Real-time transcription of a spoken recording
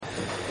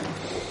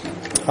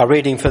Our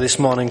reading for this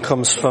morning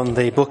comes from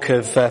the book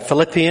of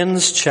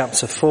Phillipians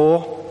chapter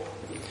 4,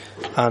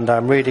 and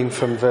I'm reading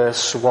from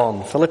verse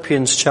 1.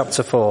 Philippians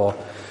chapter 4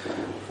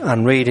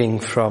 and reading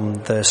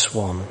from verse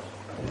 1.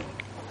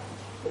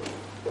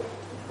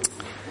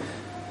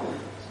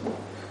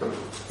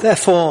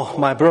 Therefore,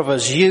 my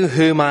brothers, you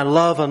whom I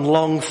love and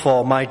long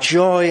for, my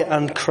joy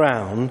and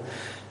crown,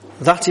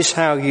 that is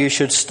how you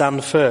should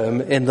stand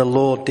firm in the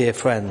Lord, dear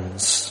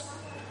friends.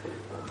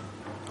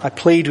 I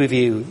plead with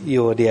you,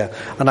 Euodia,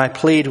 and I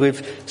plead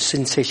with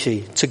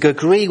Syntyche, to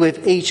agree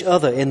with each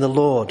other in the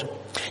Lord.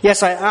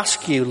 Yes, I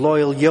ask you,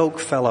 loyal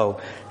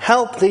yokefellow,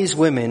 help these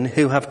women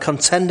who have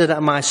contended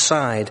at my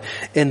side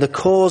in the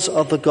cause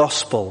of the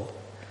gospel,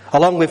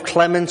 along with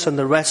Clement and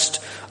the rest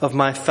of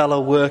my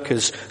fellow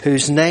workers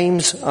whose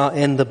names are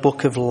in the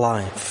book of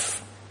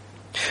life.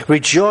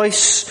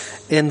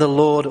 Rejoice in the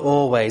Lord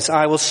always.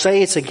 I will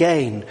say it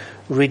again,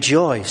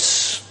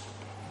 rejoice.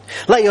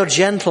 Let your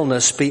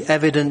gentleness be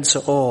evident to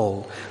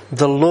all.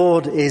 The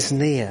Lord is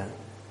near.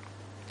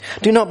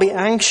 Do not be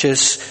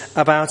anxious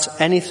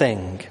about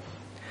anything,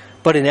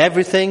 but in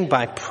everything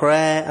by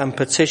prayer and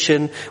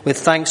petition with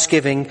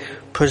thanksgiving,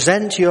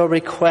 present your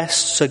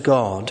requests to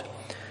God,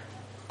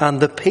 and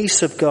the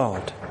peace of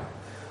God,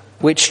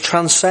 which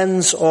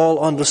transcends all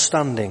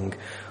understanding,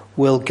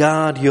 will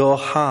guard your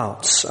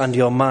hearts and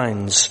your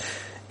minds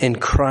in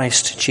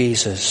Christ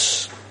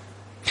Jesus.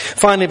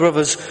 Finally,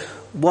 brothers,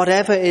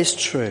 whatever is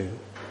true,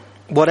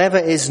 whatever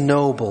is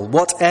noble,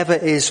 whatever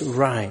is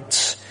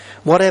right,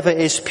 whatever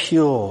is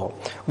pure,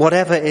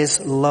 whatever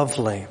is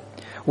lovely,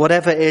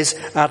 whatever is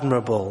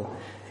admirable,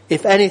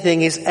 if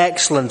anything is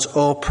excellent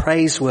or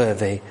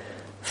praiseworthy,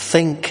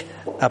 think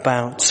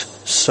about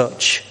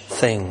such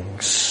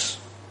things.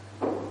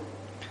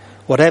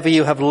 Whatever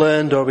you have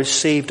learned or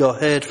received or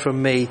heard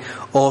from me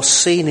or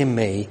seen in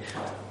me,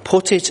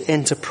 put it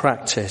into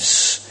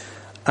practice,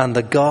 and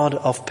the God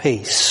of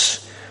peace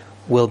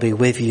will be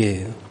with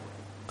you.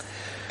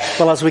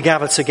 Well, as we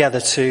gather together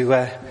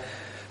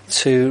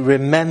to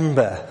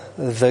remember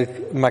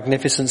the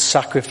magnificent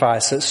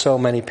sacrifice that so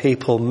many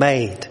people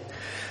made,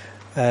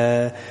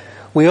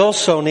 we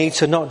also need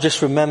to not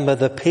just remember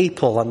the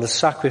people and the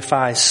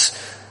sacrifice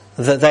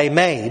that they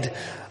made,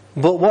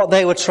 but what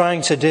they were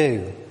trying to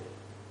do.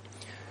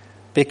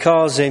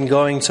 Because in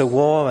going to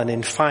war and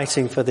in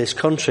fighting for this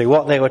country,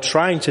 what they were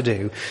trying to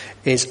do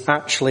is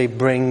actually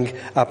bring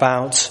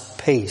about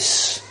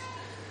peace.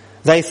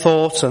 They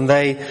thought,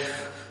 and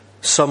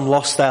some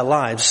lost their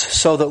lives,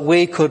 so that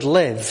we could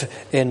live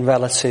in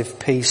relative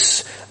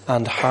peace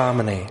and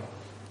harmony.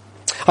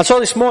 And so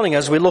this morning,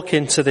 as we look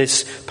into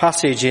this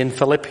passage in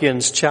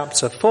Philippians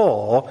chapter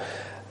 4,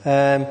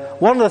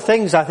 one of the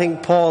things I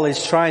think Paul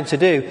is trying to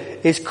do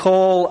is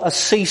call a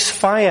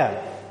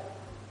ceasefire.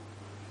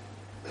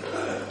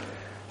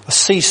 A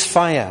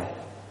ceasefire.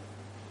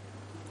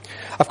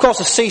 Of course,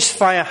 a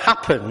ceasefire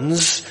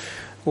happens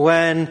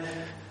when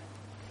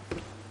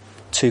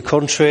two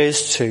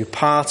countries, two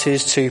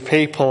parties, two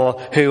people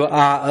who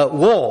are at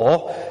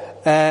war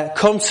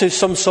come to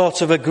some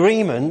sort of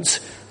agreement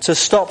to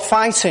stop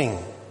fighting.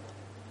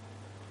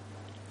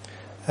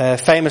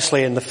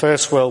 Famously in the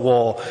First World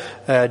War,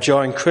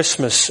 during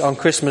Christmas, on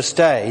Christmas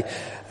Day,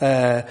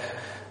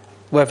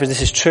 whether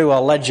this is true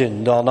or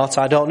legend or not,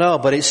 I don't know,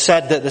 but it's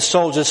said that the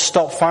soldiers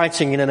stopped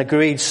fighting in an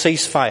agreed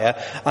ceasefire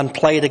and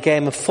played a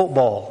game of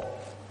football.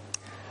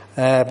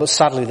 But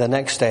sadly the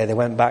next day they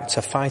went back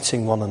to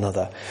fighting one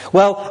another.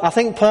 Well, I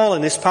think Paul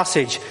in this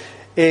passage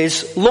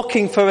is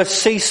looking for a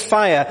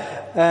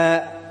ceasefire,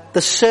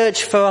 the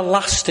search for a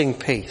lasting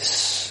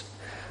peace.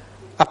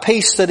 A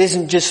peace that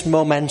isn't just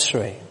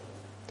momentary.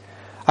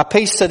 A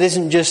peace that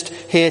isn't just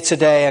here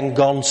today and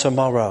gone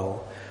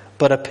tomorrow,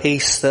 but a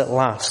peace that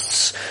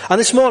lasts. And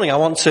this morning I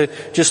want to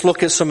just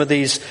look at some of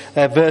these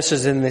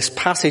verses in this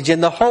passage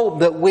in the hope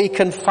that we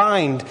can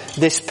find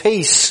this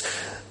peace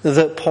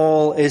that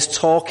Paul is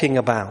talking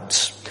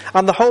about.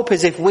 And the hope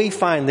is if we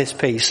find this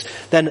peace,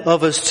 then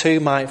others too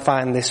might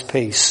find this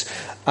peace,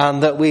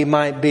 and that we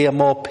might be a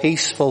more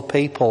peaceful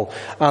people,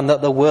 and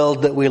that the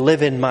world that we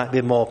live in might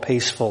be more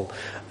peaceful,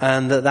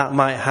 and that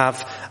might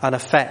have an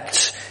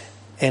effect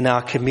in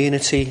our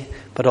community,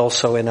 but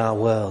also in our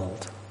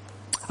world.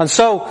 And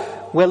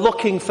so we're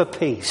looking for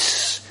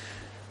peace.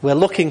 We're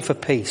looking for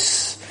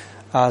peace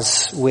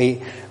as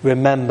we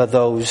remember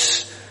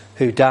those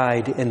who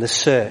died in the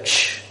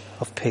search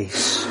of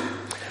peace.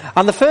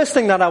 And the first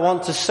thing that I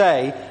want to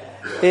say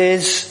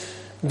is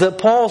that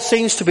Paul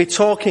seems to be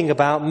talking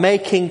about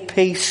making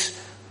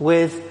peace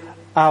with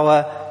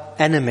our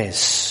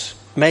enemies.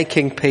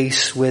 Making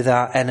peace with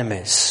our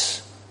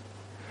enemies.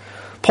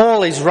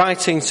 Paul is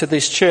writing to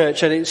this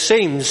church, and it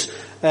seems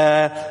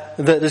that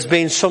there's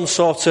been some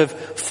sort of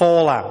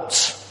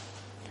fallout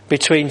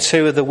between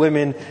two of the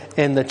women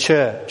in the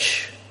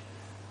church.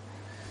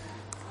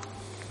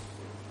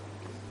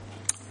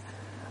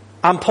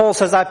 And Paul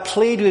says, I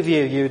plead with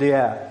you,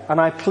 Euodia, and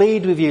I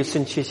plead with you,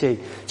 Syntyche,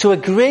 to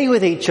agree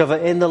with each other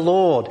in the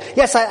Lord.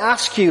 Yes, I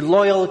ask you,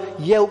 loyal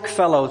yoke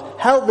fellows,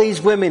 help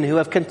these women who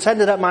have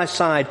contended at my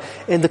side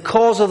in the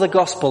cause of the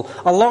gospel,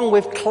 along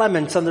with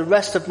Clement and the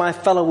rest of my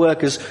fellow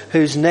workers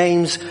whose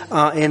names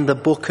are in the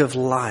book of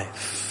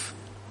life.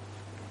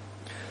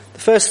 The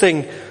first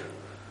thing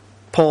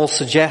Paul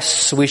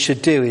suggests we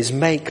should do is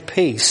make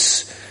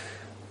peace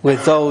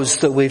with those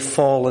that we've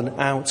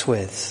fallen out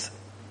with.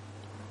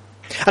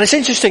 And it's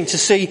interesting to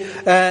see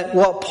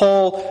what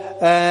Paul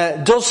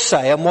does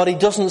say and what he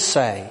doesn't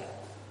say.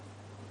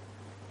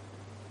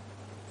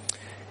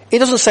 He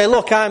doesn't say,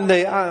 look, I'm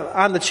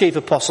the chief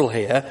apostle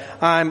here.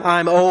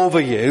 I'm over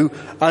you,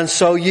 and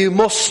so you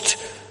must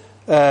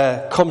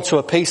come to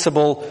a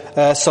peaceable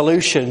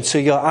solution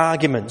to your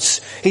arguments.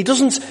 He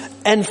doesn't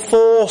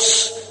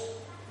enforce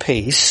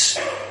peace.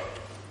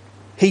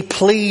 He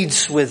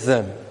pleads with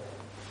them.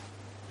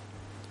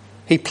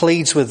 He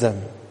pleads with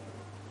them.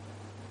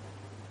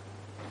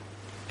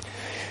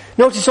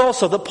 Notice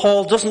also that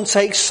Paul doesn't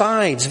take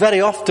sides. Very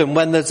often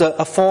when there's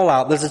a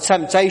fallout, there's a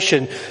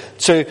temptation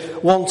to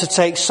want to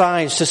take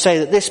sides, to say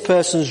that this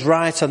person's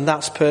right and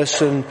that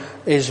person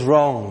is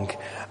wrong.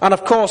 And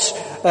of course,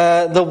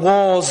 the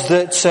wars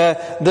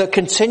that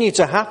continue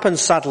to happen,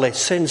 sadly,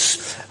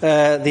 since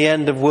the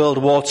end of World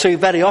War II,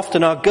 very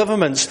often our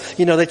governments,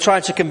 they try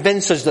to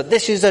convince us that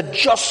this is a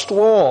just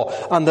war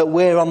and that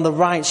we're on the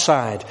right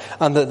side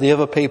and that the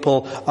other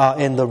people are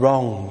in the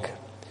wrong.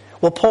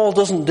 Well, Paul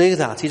doesn't do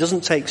that. He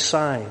doesn't take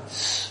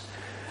sides.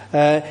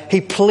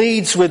 He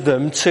pleads with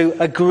them to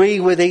agree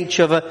with each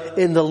other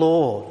in the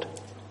Lord.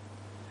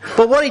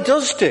 But what he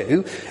does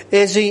do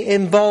is he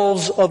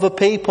involves other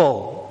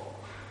people.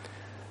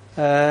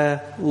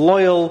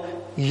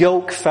 Loyal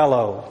yoke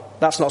fellow.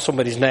 That's not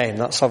somebody's name.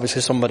 That's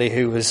obviously somebody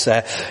who was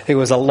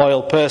a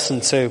loyal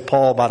person to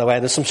Paul, by the way.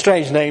 There's some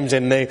strange names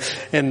in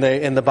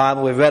the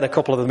Bible. We've read a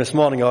couple of them this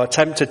morning, or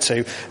attempted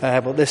to,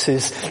 but this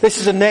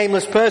is a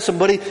nameless person.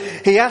 But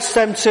he asked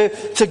them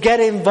to get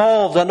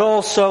involved, and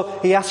also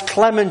he asked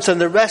Clement and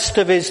the rest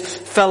of his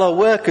fellow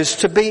workers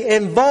to be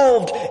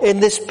involved in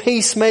this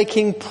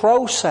peacemaking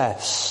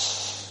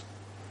process.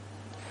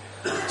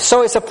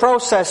 So it's a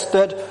process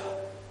that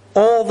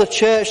all the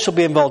church shall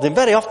be involved in.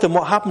 Very often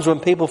what happens when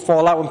people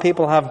fall out, when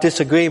people have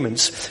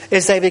disagreements,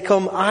 is they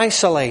become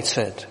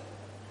isolated.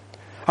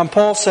 And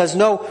Paul says,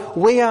 no,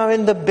 we are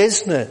in the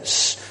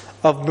business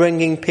of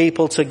bringing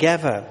people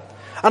together.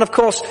 And of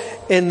course,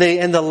 in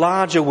the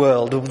larger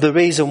world, the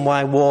reason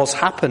why wars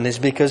happen is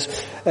because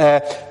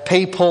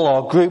people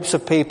or groups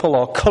of people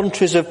or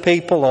countries of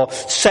people or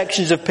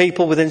sections of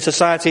people within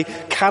society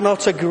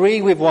cannot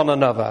agree with one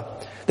another.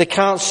 They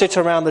can't sit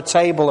around the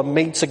table and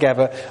meet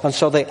together, and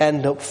so they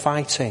end up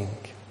fighting.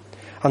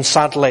 And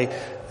sadly,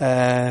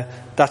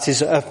 that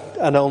is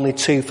an only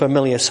too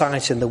familiar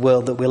sight in the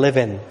world that we live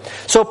in.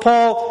 So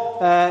Paul,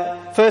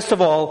 first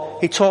of all,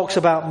 he talks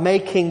about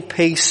making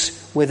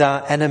peace with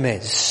our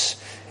enemies.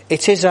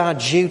 It is our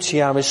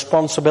duty, our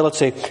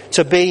responsibility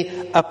to be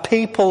a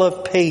people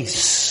of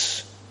peace.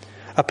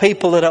 A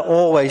people that are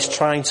always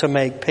trying to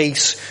make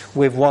peace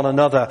with one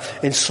another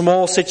in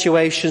small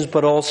situations,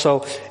 but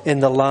also in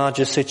the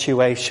larger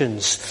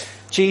situations.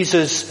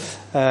 Jesus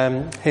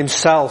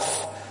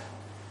himself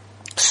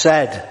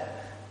said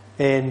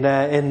in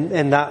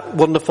that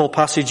wonderful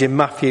passage in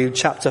Matthew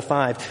chapter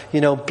 5,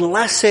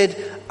 blessed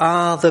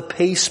are the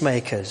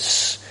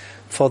peacemakers,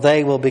 for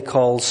they will be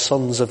called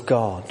sons of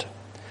God.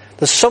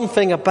 There's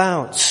something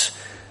about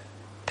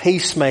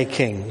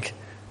peacemaking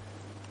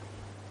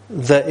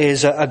that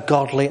is a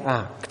godly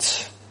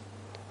act,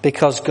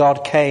 because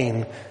God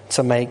came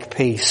to make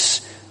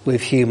peace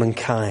with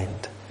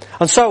humankind.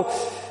 And so,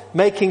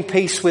 making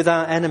peace with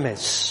our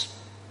enemies.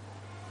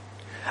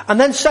 And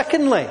then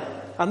secondly,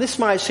 and this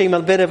might seem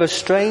a bit of a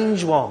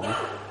strange one,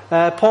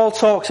 Paul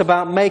talks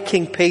about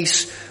making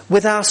peace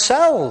with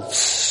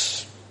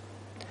ourselves.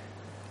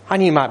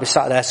 And you might be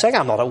sat there saying,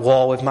 I'm not at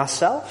war with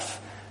myself.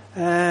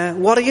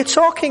 What are you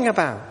talking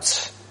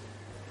about?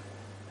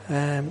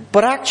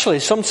 But actually,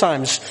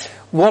 sometimes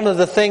one of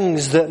the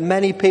things that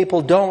many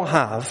people don't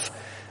have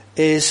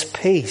is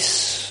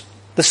peace.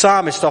 The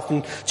psalmist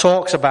often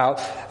talks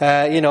about,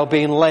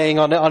 being laying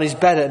on his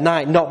bed at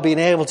night, not being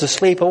able to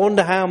sleep. I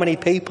wonder how many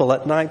people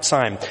at night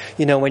time,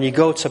 when you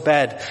go to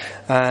bed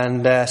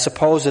and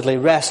supposedly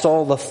rest,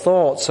 all the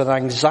thoughts and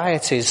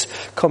anxieties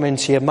come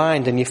into your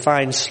mind and you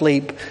find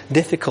sleep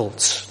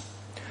difficult.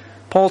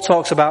 Paul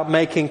talks about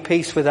making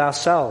peace with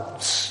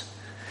ourselves.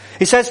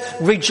 He says,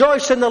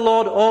 rejoice in the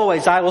Lord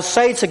always. I will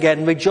say it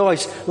again,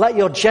 rejoice. Let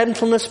your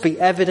gentleness be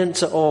evident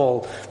to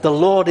all. The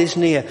Lord is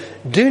near.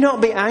 Do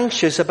not be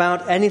anxious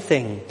about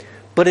anything,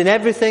 but in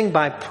everything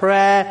by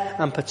prayer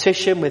and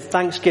petition with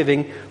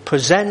thanksgiving,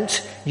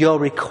 present your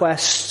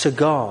requests to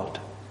God.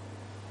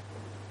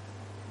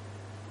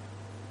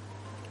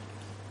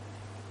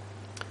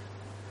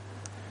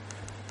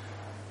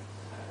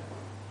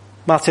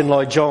 Martin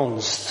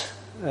Lloyd-Jones,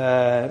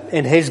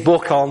 in his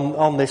book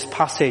on this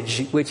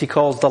passage, which he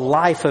calls The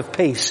Life of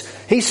Peace,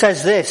 he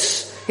says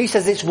this: He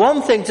says it's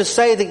one thing to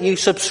say that you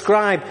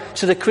subscribe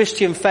to the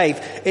Christian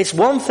faith. It's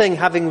one thing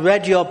having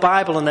read your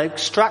Bible and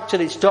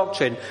extracted its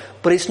doctrine,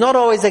 but it's not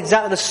always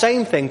exactly the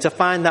same thing to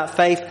find that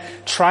faith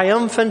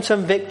triumphant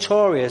and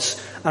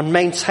victorious and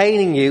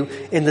maintaining you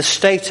in the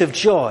state of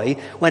joy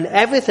when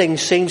everything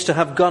seems to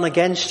have gone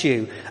against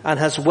you and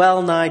has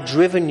well nigh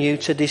driven you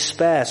to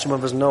despair. Some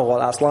of us know what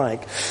that's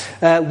like.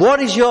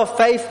 What is your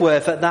faith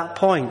worth at that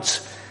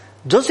point?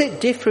 Does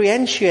it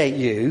differentiate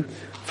you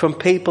from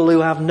people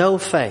who have no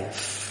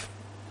faith?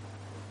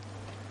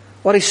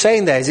 What he's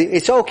saying there is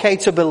it's okay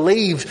to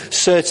believe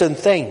certain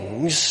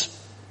things,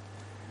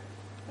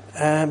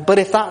 but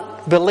if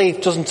that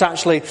belief doesn't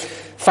actually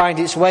find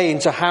its way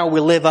into how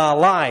we live our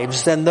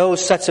lives, then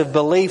those sets of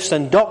beliefs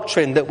and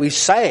doctrine that we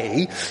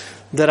say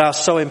that are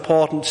so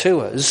important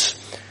to us,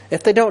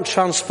 if they don't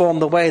transform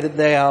the way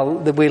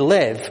that we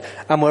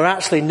live, and we're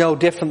actually no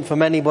different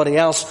from anybody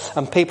else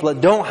and people that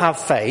don't have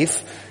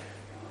faith,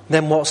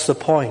 then what's the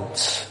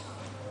point?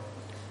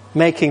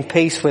 Making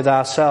peace with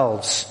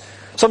ourselves.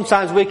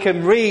 Sometimes we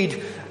can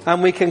read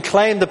and we can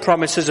claim the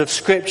promises of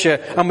Scripture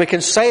and we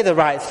can say the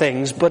right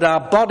things, but our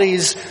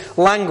body's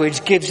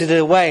language gives it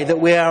away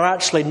that we are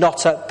actually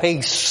not at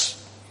peace.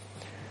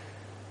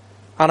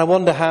 And I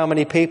wonder how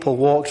many people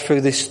walked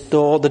through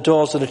the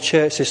doors of the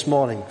church this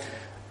morning,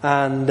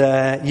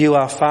 and you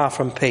are far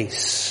from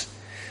peace.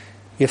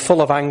 You're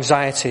full of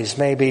anxieties,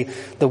 maybe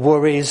the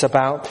worries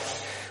about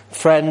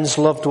friends,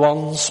 loved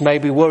ones,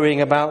 maybe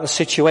worrying about the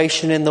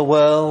situation in the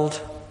world,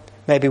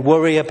 maybe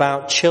worry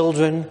about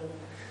children,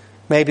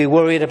 maybe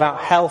worried about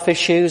health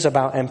issues,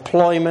 about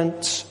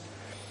employment,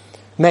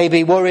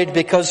 maybe worried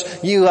because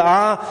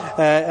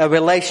a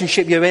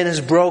relationship you're in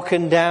has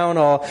broken down,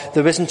 or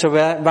there isn't a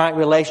right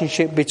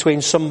relationship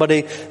between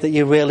somebody that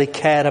you really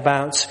care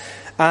about,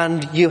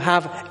 and you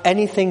have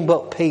anything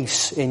but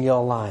peace in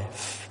your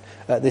life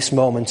at this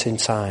moment in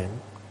time.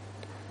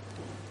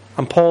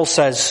 And Paul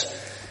says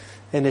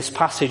in this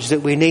passage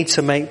that we need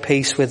to make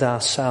peace with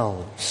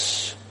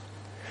ourselves.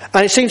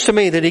 And it seems to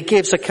me that he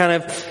gives a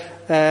kind of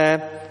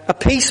a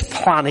peace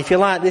plan, if you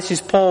like. This is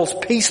Paul's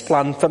peace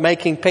plan for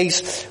making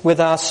peace with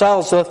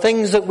ourselves. There are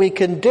things that we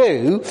can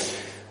do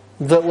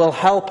that will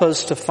help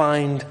us to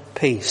find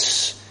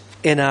peace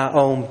in our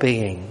own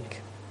being.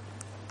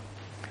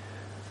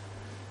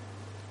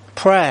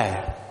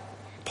 Prayer.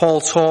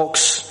 Paul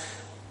talks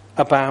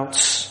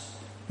about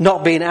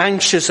not being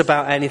anxious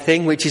about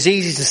anything, which is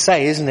easy to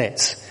say, isn't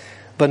it?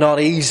 But not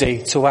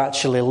easy to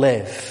actually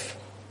live.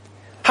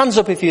 Hands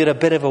up if you're a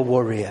bit of a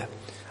worrier.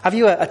 Have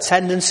you a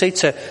tendency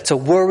to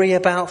worry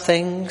about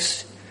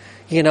things?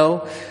 You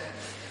know,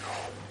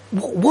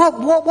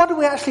 what do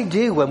we actually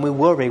do when we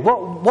worry?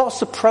 What's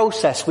the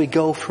process we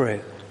go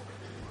through?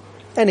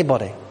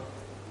 Anybody? You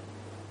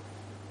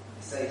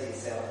say to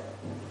yourself,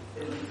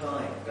 it'll be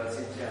fine, go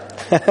sit down.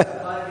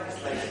 5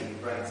 minutes later your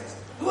brain says,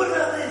 what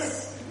about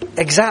this?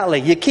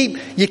 Exactly. You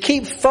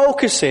keep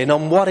focusing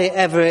on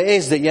whatever it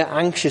is that you're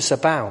anxious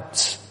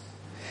about.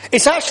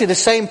 It's actually the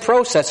same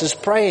process as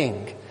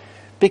praying,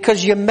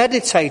 because you're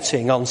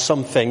meditating on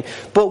something.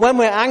 But when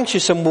we're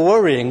anxious and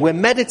worrying, we're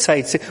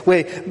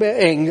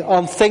meditating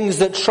on things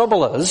that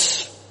trouble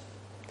us.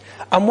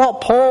 And what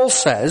Paul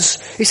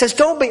says, he says,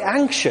 don't be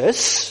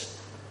anxious,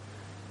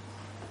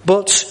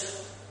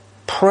 but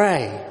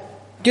pray.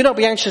 Do not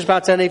be anxious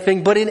about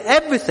anything, but in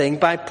everything,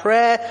 by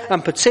prayer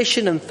and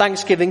petition and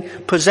thanksgiving,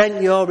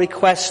 present your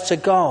requests to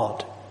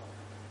God.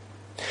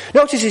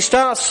 Notice he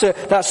starts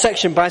that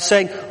section by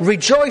saying,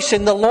 rejoice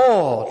in the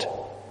Lord.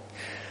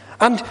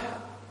 And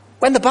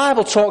when the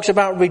Bible talks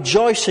about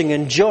rejoicing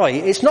and joy,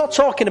 it's not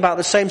talking about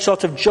the same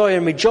sort of joy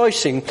and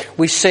rejoicing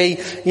we see,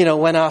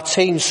 when our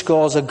team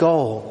scores a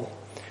goal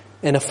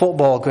in a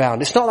football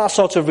ground. It's not that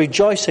sort of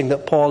rejoicing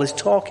that Paul is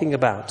talking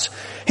about.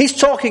 He's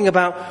talking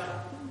about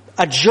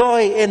a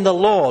joy in the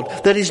Lord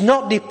that is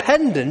not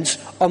dependent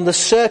on the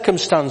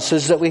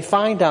circumstances that we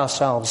find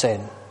ourselves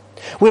in.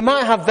 We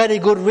might have very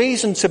good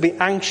reason to be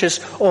anxious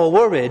or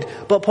worried,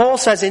 but Paul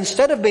says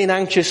instead of being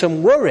anxious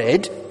and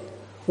worried,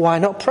 why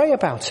not pray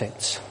about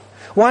it?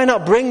 Why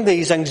not bring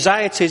these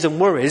anxieties and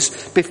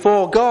worries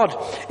before God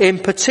in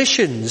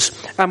petitions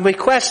and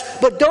requests?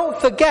 But don't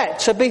forget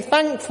to be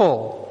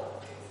thankful.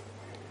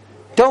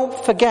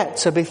 Don't forget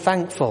to be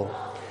thankful.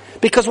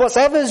 Because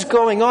whatever's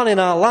going on in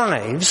our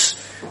lives,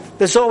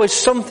 there's always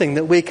something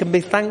that we can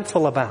be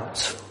thankful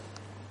about.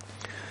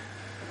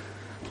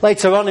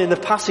 Later on in the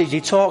passage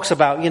he talks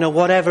about,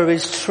 whatever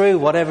is true,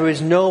 whatever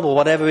is noble,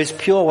 whatever is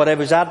pure,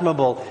 whatever is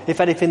admirable,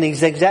 if anything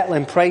is excellent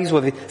and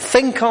praiseworthy,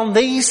 think on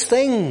these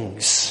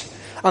things.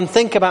 And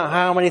think about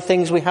how many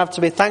things we have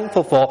to be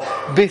thankful for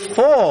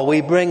before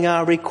we bring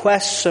our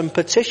requests and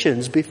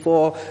petitions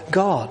before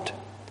God.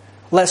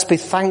 Let's be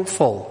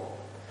thankful.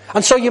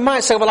 And so you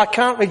might say, well, I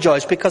can't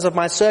rejoice because of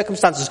my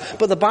circumstances.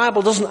 But the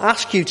Bible doesn't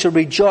ask you to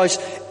rejoice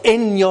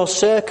in your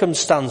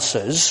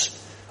circumstances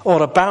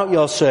or about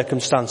your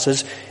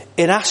circumstances.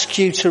 It asks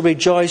you to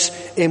rejoice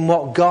in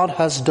what God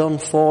has done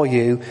for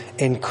you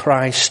in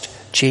Christ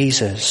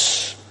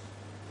Jesus.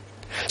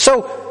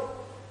 So,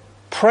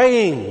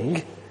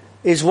 praying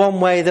is one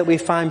way that we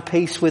find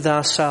peace with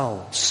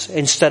ourselves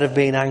instead of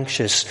being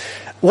anxious.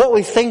 What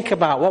we think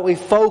about, what we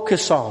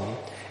focus on,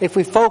 if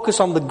we focus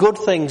on the good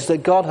things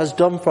that God has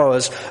done for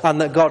us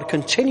and that God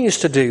continues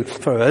to do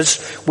for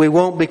us, we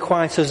won't be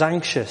quite as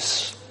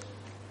anxious.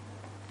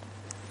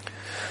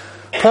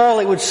 Paul,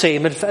 it would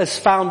seem, has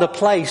found a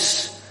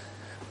place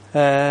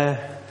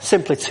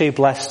simply too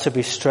blessed to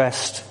be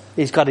stressed.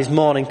 He's got his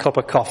morning cup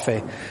of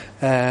coffee.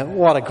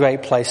 What a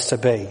great place to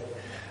be.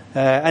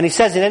 And he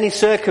says, in any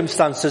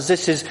circumstances,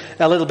 this is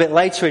a little bit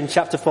later in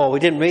chapter 4, we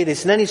didn't read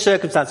this, in any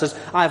circumstances,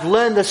 I've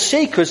learned the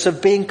secrets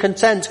of being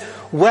content,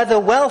 whether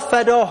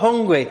well-fed or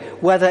hungry,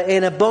 whether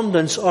in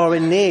abundance or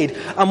in need.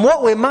 And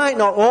what we might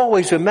not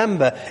always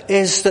remember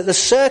is that the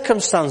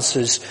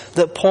circumstances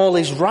that Paul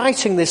is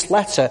writing this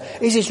letter,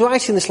 he's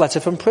writing this letter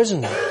from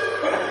prison.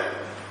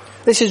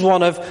 This is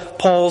one of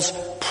Paul's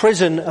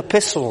prison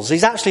epistles.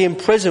 He's actually in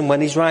prison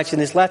when he's writing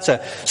this letter.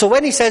 So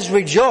when he says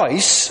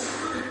rejoice,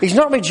 he's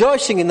not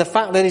rejoicing in the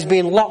fact that he's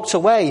being locked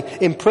away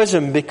in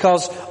prison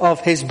because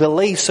of his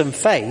beliefs and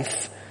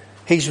faith.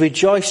 He's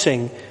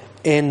rejoicing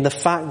in the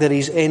fact that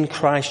he's in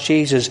Christ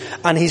Jesus.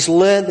 And he's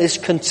learned this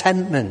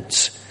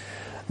contentment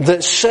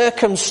that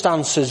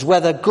circumstances,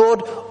 whether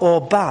good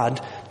or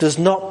bad, does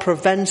not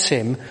prevent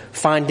him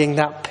finding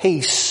that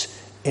peace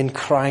in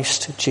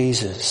Christ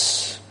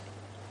Jesus.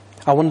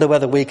 I wonder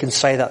whether we can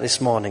say that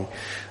this morning,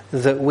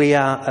 that we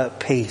are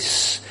at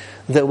peace,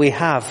 that we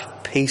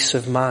have peace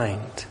of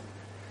mind.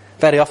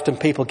 Very often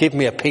people give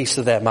me a piece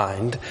of their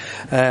mind,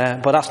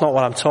 but that's not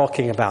what I'm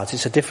talking about.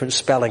 It's a different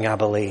spelling, I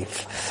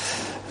believe.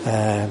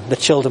 The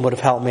children would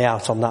have helped me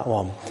out on that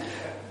one.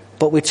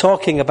 But we're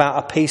talking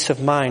about a peace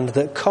of mind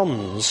that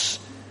comes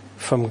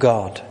from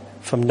God,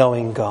 from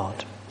knowing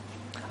God.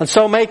 And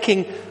so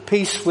making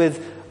peace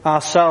with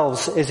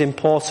ourselves is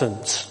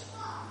important.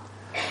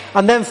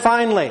 And then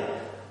finally,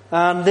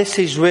 and this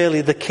is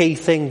really the key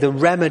thing, the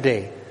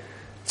remedy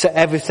to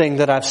everything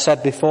that I've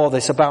said before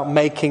this about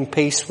making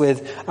peace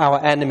with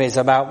our enemies,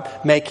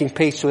 about making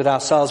peace with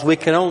ourselves. We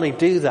can only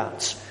do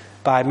that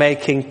by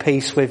making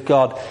peace with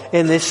God.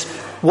 In this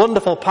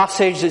wonderful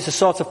passage, it's a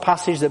sort of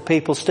passage that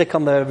people stick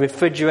on their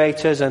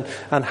refrigerators and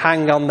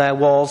hang on their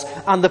walls.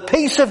 And the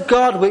peace of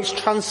God, which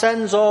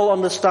transcends all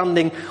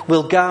understanding,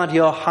 will guard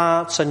your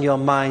hearts and your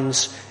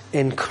minds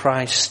in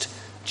Christ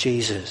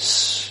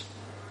Jesus.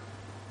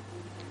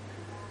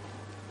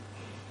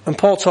 And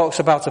Paul talks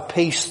about a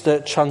peace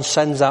that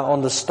transcends our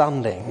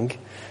understanding.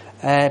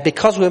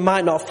 Because we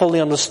might not fully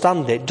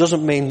understand it,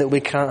 doesn't mean that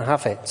we can't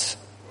have it.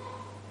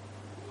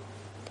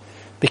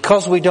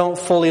 Because we don't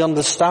fully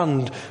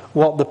understand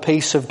what the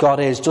peace of God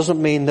is, doesn't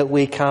mean that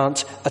we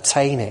can't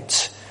attain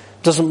it.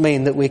 Doesn't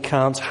mean that we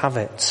can't have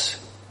it.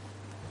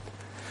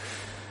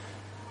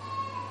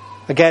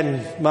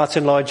 Again,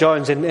 Martin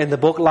Lloyd-Jones in the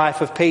book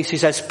Life of Peace, he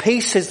says,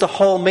 peace is the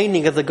whole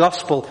meaning of the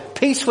gospel.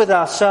 Peace with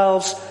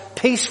ourselves,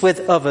 peace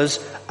with others,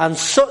 and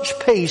such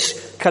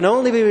peace can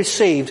only be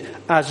received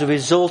as a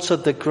result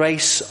of the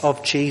grace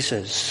of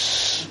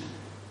Jesus.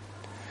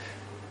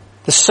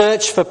 The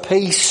search for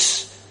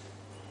peace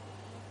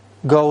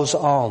goes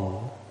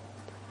on,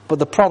 but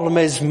the problem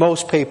is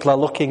most people are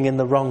looking in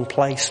the wrong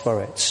place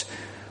for it.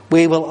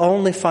 We will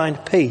only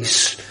find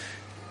peace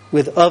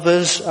with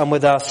others and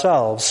with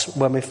ourselves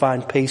when we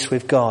find peace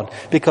with God,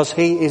 because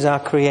He is our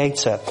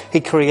Creator.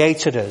 He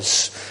created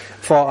us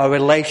for a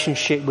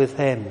relationship with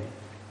Him.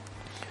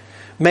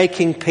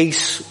 Making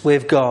peace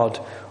with God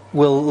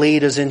will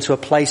lead us into a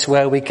place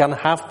where we can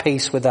have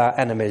peace with our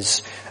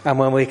enemies and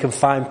when we can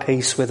find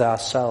peace with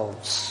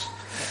ourselves.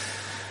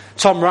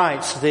 Tom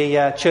Wright,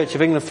 the Church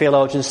of England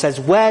theologian, says,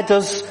 where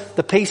does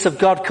the peace of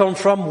God come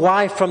from?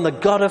 Why, from the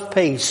God of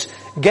peace.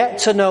 Get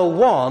to know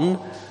one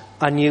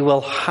and you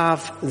will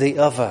have the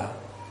other.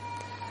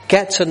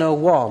 Get to know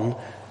one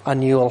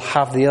and you will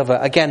have the other.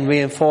 Again,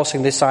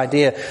 reinforcing this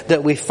idea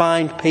that we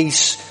find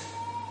peace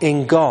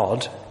in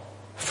God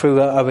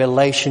through a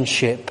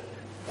relationship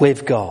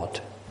with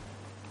God.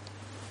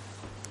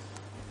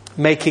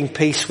 Making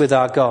peace with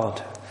our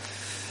God.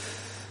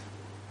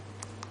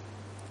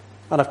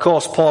 And of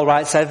course, Paul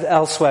writes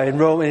elsewhere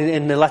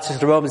in the letter to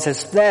the Romans,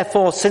 says,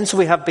 therefore, since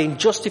we have been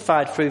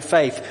justified through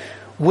faith,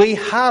 we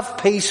have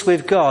peace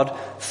with God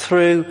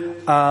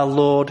through our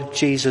Lord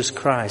Jesus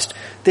Christ.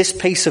 This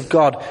peace of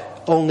God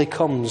only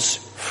comes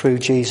through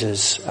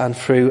Jesus and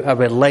through a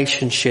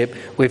relationship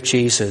with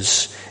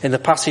Jesus. In the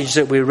passage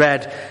that we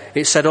read,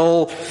 it said,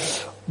 all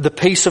the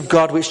peace of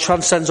God which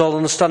transcends all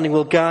understanding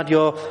will guard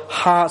your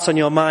hearts and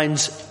your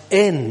minds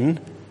in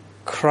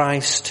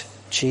Christ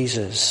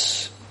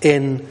Jesus.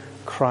 In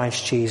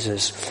Christ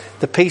Jesus.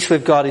 The peace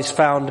with God is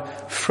found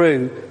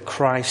through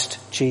Christ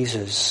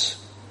Jesus.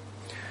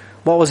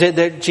 What was it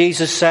that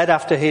Jesus said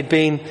after he'd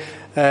been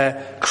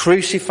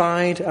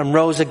crucified and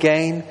rose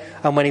again?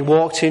 And when he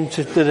walked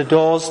into the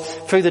doors,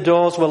 through the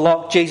doors were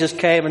locked, Jesus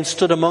came and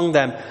stood among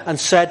them and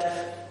said,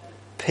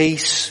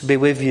 peace be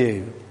with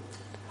you.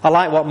 I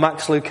like what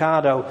Max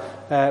Lucado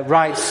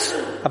writes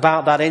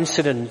about that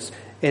incident.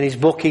 in his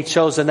book, He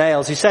Chose the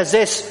Nails. He says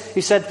this,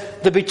 he said,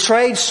 the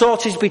betrayed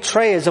sought his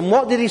betrayers. And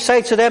what did he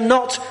say to them?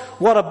 Not,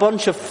 what a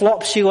bunch of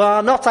flops you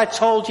are. Not, I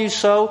told you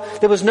so.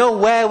 There was no,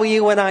 where were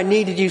you when I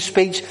needed you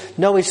speech.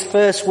 No, his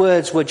first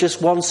words were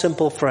just one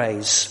simple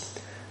phrase.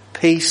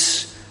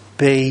 Peace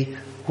be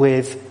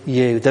with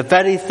you. The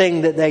very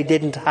thing that they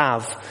didn't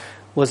have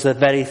was the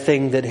very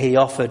thing that he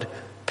offered,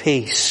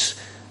 peace.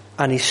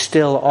 And he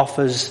still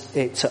offers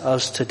it to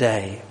us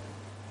today.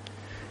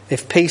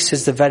 If peace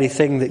is the very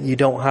thing that you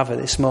don't have at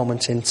this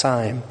moment in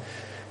time,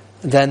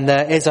 then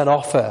there is an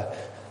offer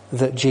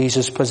that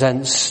Jesus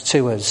presents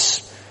to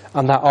us.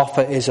 And that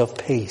offer is of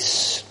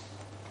peace.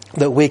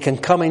 That we can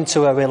come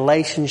into a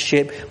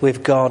relationship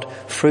with God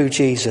through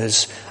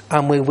Jesus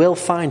and we will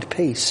find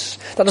peace.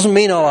 That doesn't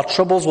mean all our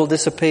troubles will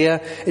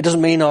disappear. It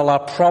doesn't mean all our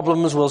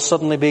problems will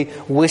suddenly be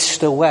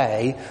whisked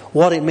away.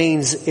 What it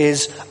means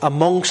is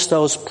amongst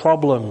those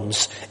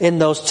problems, in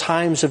those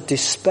times of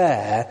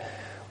despair,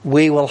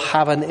 we will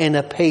have an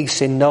inner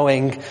peace in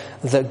knowing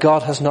that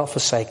God has not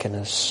forsaken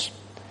us,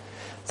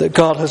 that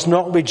God has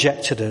not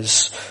rejected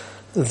us,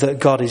 that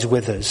God is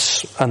with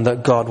us, and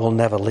that God will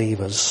never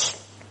leave us.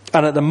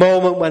 And at the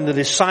moment when the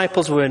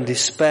disciples were in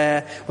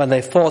despair, when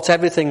they thought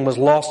everything was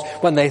lost,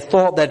 when they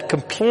thought they'd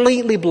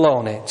completely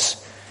blown it,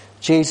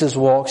 Jesus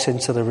walks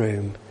into the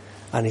room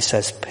and he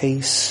says,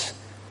 peace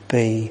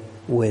be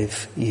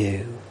with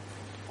you.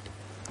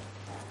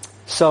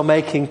 So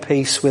making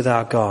peace with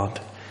our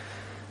God,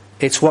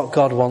 it's what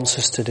God wants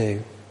us to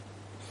do.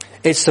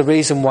 It's the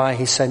reason why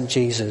he sent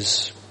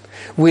Jesus.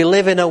 We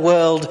live in a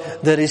world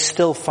that is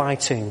still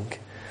fighting.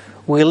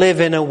 We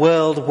live in a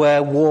world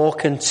where war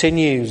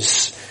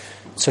continues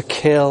to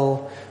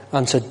kill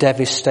and to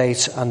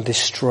devastate and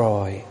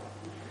destroy.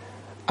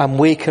 And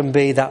we can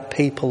be that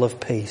people of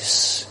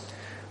peace.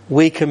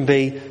 We can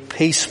be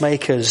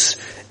peacemakers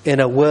in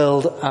a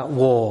world at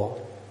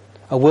war.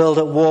 A world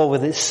at war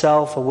with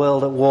itself, a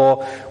world at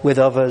war with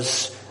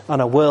others,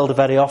 and a world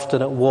very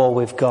often at war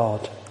with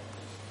God.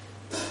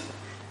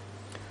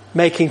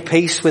 Making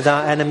peace with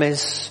our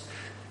enemies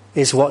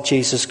is what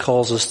Jesus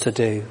calls us to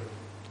do.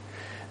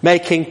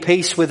 Making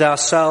peace with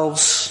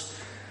ourselves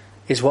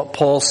is what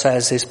Paul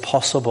says is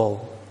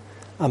possible.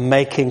 And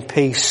making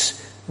peace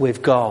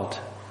with God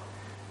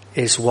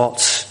is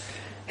what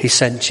he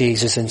sent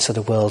Jesus into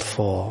the world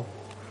for.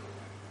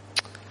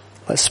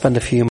 Let's spend a few